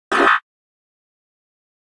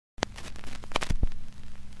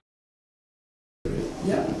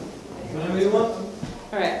Yeah. Whenever you want.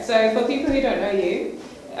 Alright, so for people who don't know you,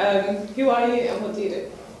 who are you and what do you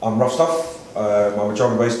do? I'm Ruff Stuff. I'm a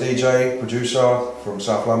drum and bass DJ, producer from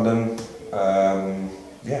South London.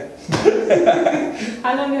 Yeah.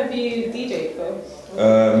 How long have you DJed for?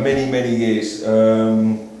 Many years.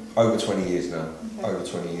 Over 20 years now. Okay. Over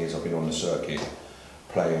 20 years I've been on the circuit,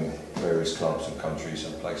 playing various clubs and countries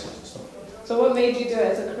and places and stuff. So what made you do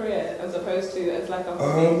it as a career as opposed to as like a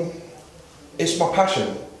hobby? It's my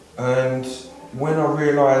passion, and when I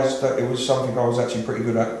realised that it was something I was actually pretty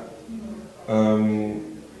good at,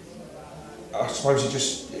 I suppose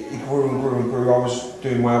it grew and grew and grew. I was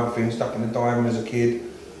doing my other things, ducking the diamond as a kid,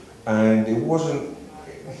 and it wasn't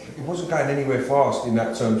going anywhere fast in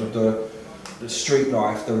that terms of the street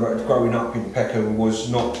life. Growing up in Peckham was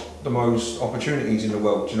not the most opportunities in the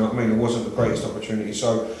world, do you know what I mean? It wasn't the greatest opportunity.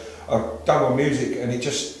 So I've done my music, and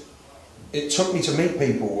it took me to meet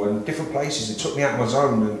people and different places. It took me out of my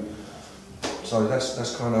zone, and so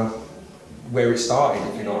that's kind of where it started,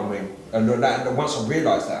 if you know what I mean. And once I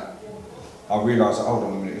realised that, hold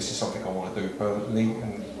on a minute, this is something I want to do permanently,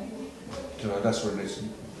 and you know, that's what it is.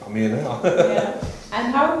 I'm here now. Yeah.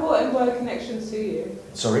 And how important were connections to you?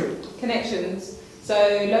 Sorry? Connections. So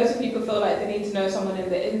loads of people feel like they need to know someone in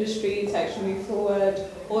the industry to actually move forward,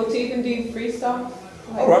 or to even do free stuff.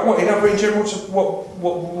 All right. What in general? What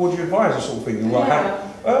would you advise, a sort of thing? Yeah.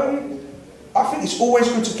 I think it's always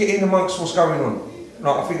good to get in amongst what's going on.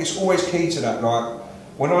 Like, I think it's always key to that. Like,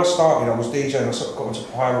 when I started, I was DJing. I sort of got onto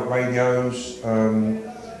pirate radios.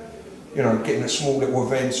 You know, getting at small little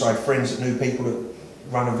events. I had friends that knew people that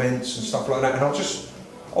run events and stuff like that, and I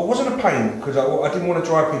wasn't a pain because I didn't want to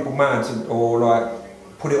drive people mad or like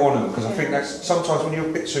put it on them, because I think that's sometimes when you're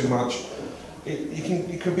a bit too much,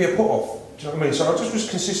 you can be a put off. Do you know what I mean? So I just was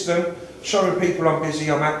consistent, showing people I'm busy,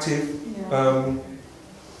 I'm active, and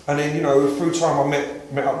then, you know, through time I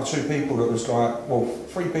met up with two people that was like, well,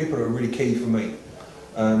 three people that were really key for me.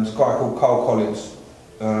 There's a guy called Carl Collins,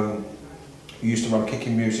 who used to run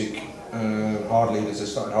Kicking Music, Hard Leaders. They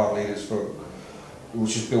started Hard Leaders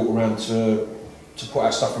which was built around to put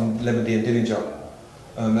out stuff from Lemony and Dillinger.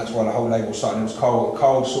 That's why the whole label started. And it was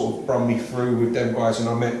Carl sort of brought me through with them guys, and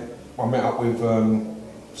I met up with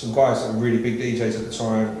some guys that were really big DJs at the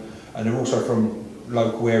time, and they're also from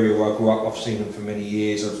local area where I grew up. I've seen them for many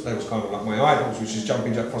years. They was kind of like my idols, which is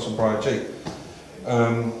Jumping Jack Frost and Brian G.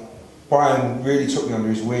 Brian really took me under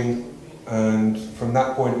his wing, and from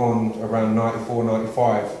that point on, around 94,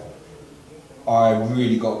 95, I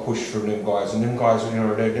really got a push from them guys, and them guys, you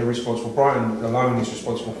know, they're responsible. Brian alone is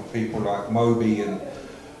responsible for people like Moby, and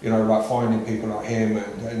you know, like finding people like him,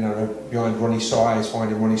 and you know, behind Ronnie Size,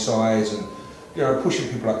 finding Ronnie Size, and you know, pushing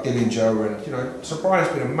people like Dillinger, and you know, so Brian's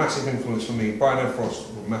been a massive influence for me. Brian and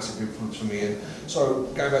Frost were a massive influence for me, and so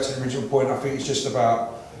going back to the original point, I think it's just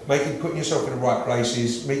about putting yourself in the right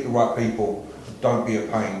places, meet the right people. Don't be a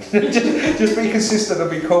pain. just be consistent and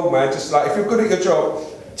be cool, man. Just like, if you're good at your job,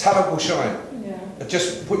 talent will shine.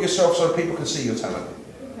 Just put yourself so people can see your talent.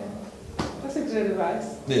 Okay. That's a good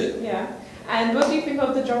advice. Yeah. Yeah. And what do you think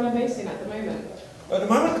of the drum and bass scene at the moment? At the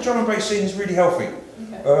moment, the drum and bass scene is really healthy.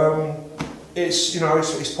 Okay. It's, you know,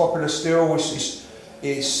 it's popular still. It's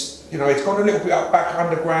you know, it's gone a little bit back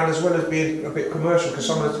underground as well as being a bit commercial, because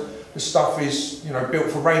some of the stuff is, you know,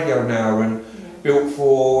 built for radio now and built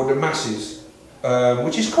for the masses,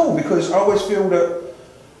 which is cool, because I always feel that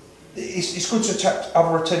it's good to tap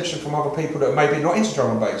other attention from other people that are maybe not into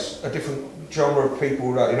drum and bass, a different genre of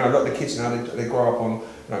people. That, you know, a lot of the kids now, they grow up on,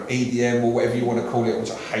 you know, EDM or whatever you want to call it,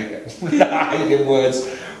 which I hate it. I hate them words,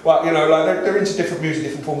 but you know, like they're into different music,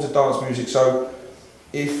 different forms of dance music. So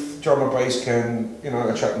if drum and bass can, you know,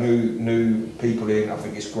 attract new people in, I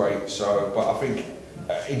think it's great. So, but I think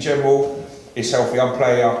in general, it's healthy. I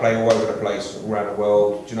play all over the place, around the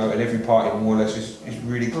world, you know, and every party more or less is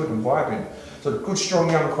really good and vibing. So a good,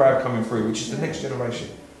 strong young crowd coming through, which is the next generation.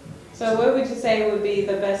 So where would you say would be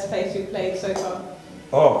the best place you've played so far?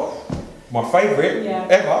 Oh, my favourite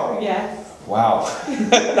ever? Yes. Wow,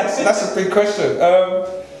 that's a big question.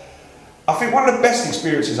 I think one of the best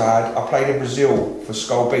experiences I had, I played in Brazil for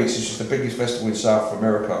Skull Beats, which is the biggest festival in South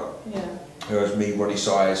America. Yeah. It was me, Ronnie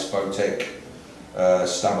Size, Photech,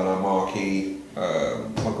 Stamina, Markey,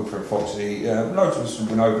 my good friend Foxy, loads of us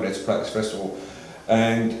went over there to play at this festival.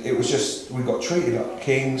 And it was just, we got treated like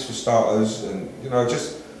kings for starters, and you know,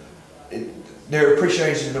 their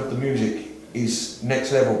appreciation of the music is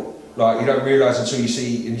next level. Like, you don't realise until you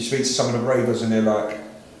see and you speak to some of the ravers, and they're like,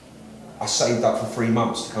 I saved up for 3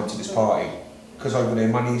 months to come to this party, because over there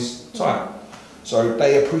money's tight. So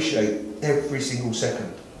they appreciate every single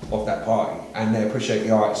second of that party, and they appreciate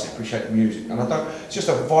the artists, they appreciate the music, and it's just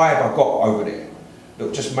a vibe I got over there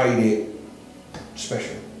that just made it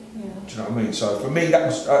special. Yeah. Do you know what I mean? So for me, that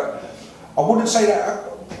was, I wouldn't say that,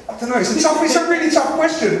 I don't know, it's a really tough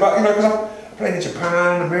question, but you know, because I played in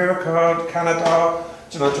Japan, America, Canada.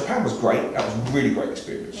 Do you know, Japan was great, that was a really great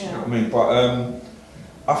experience, yeah. you know what I mean? But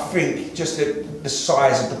I think just the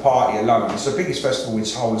size of the party alone, it's the biggest festival in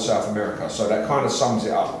whole of South America, so that kind of sums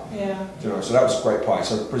it up. Yeah. You know, so that was a great party.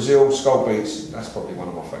 So Brazil, Skull Beats, that's probably one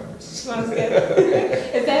of my favourites. Sounds good.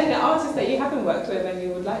 Is there any artists that you haven't worked with and you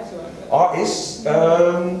would like to work with? Artists,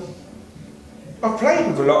 I've played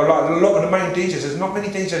with a lot of the main DJs. There's not many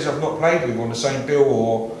DJs I've not played with on the same bill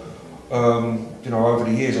or, you know, over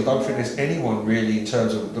the years. I don't think there's anyone really in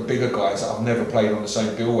terms of the bigger guys that I've never played on the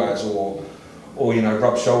same bill as or you know,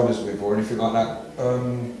 rub shoulders with or anything like that.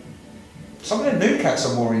 Some of the new cats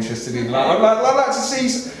I'm more interested in. Like, I like to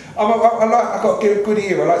see. I got a good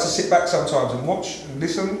ear. I like to sit back sometimes and watch and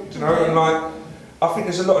listen. You know, and like I think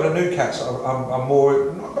there's a lot of the new cats. I'm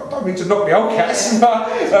more. I don't mean to knock the old cats, but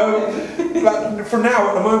like for now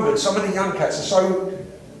at the moment, some of the young cats are so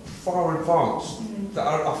far advanced that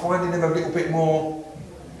I'm finding them a little bit more.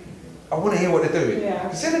 I want to hear what they're doing. Yeah.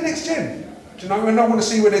 Because they're the next gen. Do you know? And I want to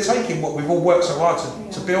see where they're taking what we've all worked so hard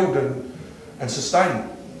to build and sustain.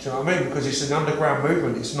 Do you know what I mean? Because it's an underground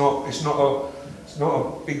movement. It's not a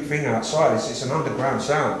big thing outside. It's an underground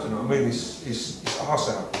sound. Do you know what I mean? It's our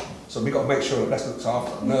sound. So we've got to make sure that that's looked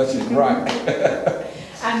after, nurtured, right.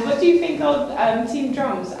 And what do you think of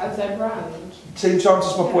Teamdrumz as a brand? Teamdrumz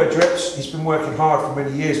is my boy Dreps. He's been working hard for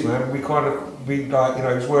many years, man. We like, you know,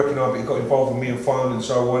 he was working hard, but he got involved with me and Fun and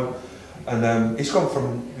so on. And he's gone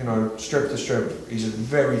from, you know, strength to strength. He's a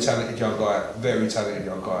very talented young guy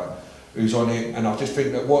who's on it. And I just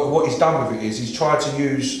think that what he's done with it is he's tried to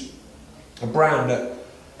use a brand that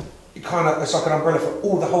it's like an umbrella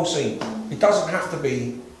for the whole scene. It doesn't have to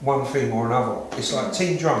be one thing or another. It's like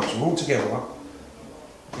Teamdrumz. We're all together.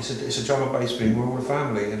 It's a drum and bass thing. We're all a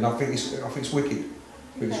family, and I think it's wicked.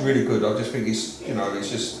 It's really good. I just think it's, you know,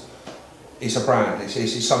 it's a brand.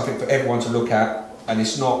 It's something for everyone to look at, and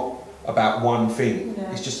it's not about one thing.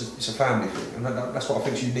 Yeah. It's a family thing, and that's what I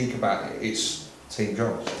think is unique about it. It's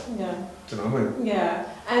Teamdrumz. Yeah. Do you know what I mean? Yeah.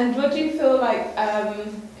 And what do you feel like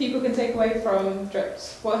people can take away from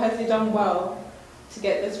Drips? What has he done well to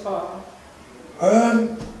get this far? I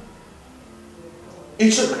don't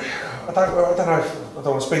know if I don't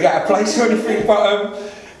want to speak out of place or anything, but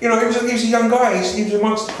you know, he was a young guy. He was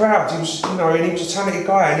amongst the crowd. He was, you know, and he was a talented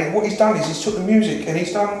guy. And what he's done is he's took the music and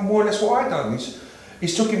he's done more or less what I've done.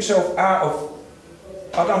 He's took himself out of,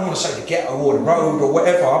 I don't want to say the ghetto or the road or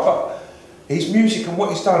whatever, but his music and what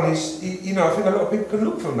he's done is, you know, I think a lot of people can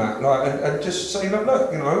look from that, like, and just say,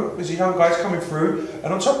 look, you know, there's a young guy coming through,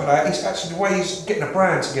 and on top of that, he's actually the way he's getting a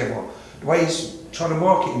brand together, the way he's trying to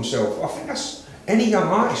market himself. I think that's, any young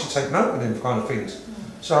artist should take note of them kind of things.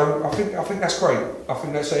 So I think that's great. I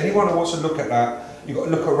think that's, anyone who wants to look at that, you've got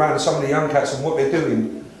to look around at some of the young cats and what they're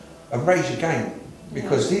doing and raise your game.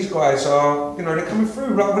 Because these guys are, you know, they're coming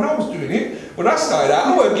through. Like when I was doing it, when I started out,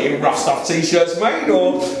 I wasn't getting Ruff Stuff t-shirts made,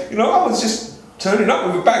 or, you know, I was just turning up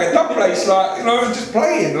with a bag of dub plates, like, you know, just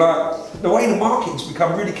playing. Like, the way the marketing's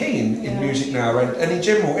become really key in music now, and in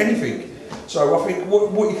general, anything. So I think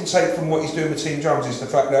what you can take from what he's doing with Teamdrumz is the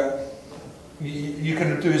fact that you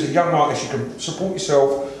can do as a young artist, you can support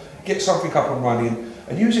yourself, get something up and running,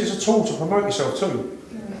 and use it as a tool to promote yourself too.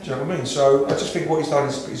 Do you know what I mean? So I just think what he's done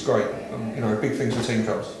is great. You know, big things for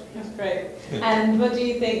Teamdrumz. That's great. Yeah. And what do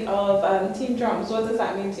you think of Teamdrumz? What does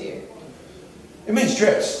that mean to you? It means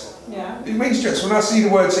Dreps. Yeah. It means Dreps. When I see the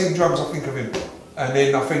word Teamdrumz, I think of him. And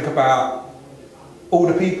then I think about all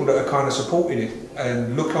the people that are kind of supporting it.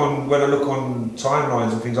 And when I look on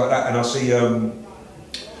timelines and things like that, and I see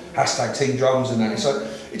hashtag Teamdrumz and that. So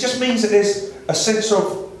it just means that there's a sense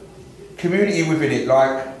of community within it.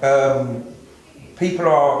 Like, people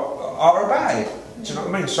are about it. Do you know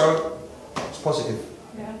what I mean? So it's positive.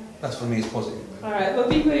 Yeah. That's, for me, it's positive. Alright, well,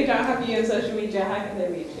 people who don't have you on social media, how can they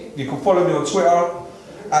reach you? You can follow me on Twitter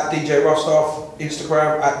at DJ Ruff Stuff,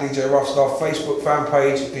 Instagram at DJ Ruff Stuff, Facebook fan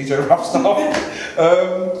page DJ Ruff Stuff.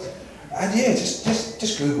 And yeah,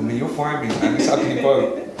 just Google me, you'll find me, man. It's ugly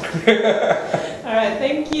boat. Alright,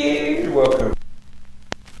 thank you. You're welcome.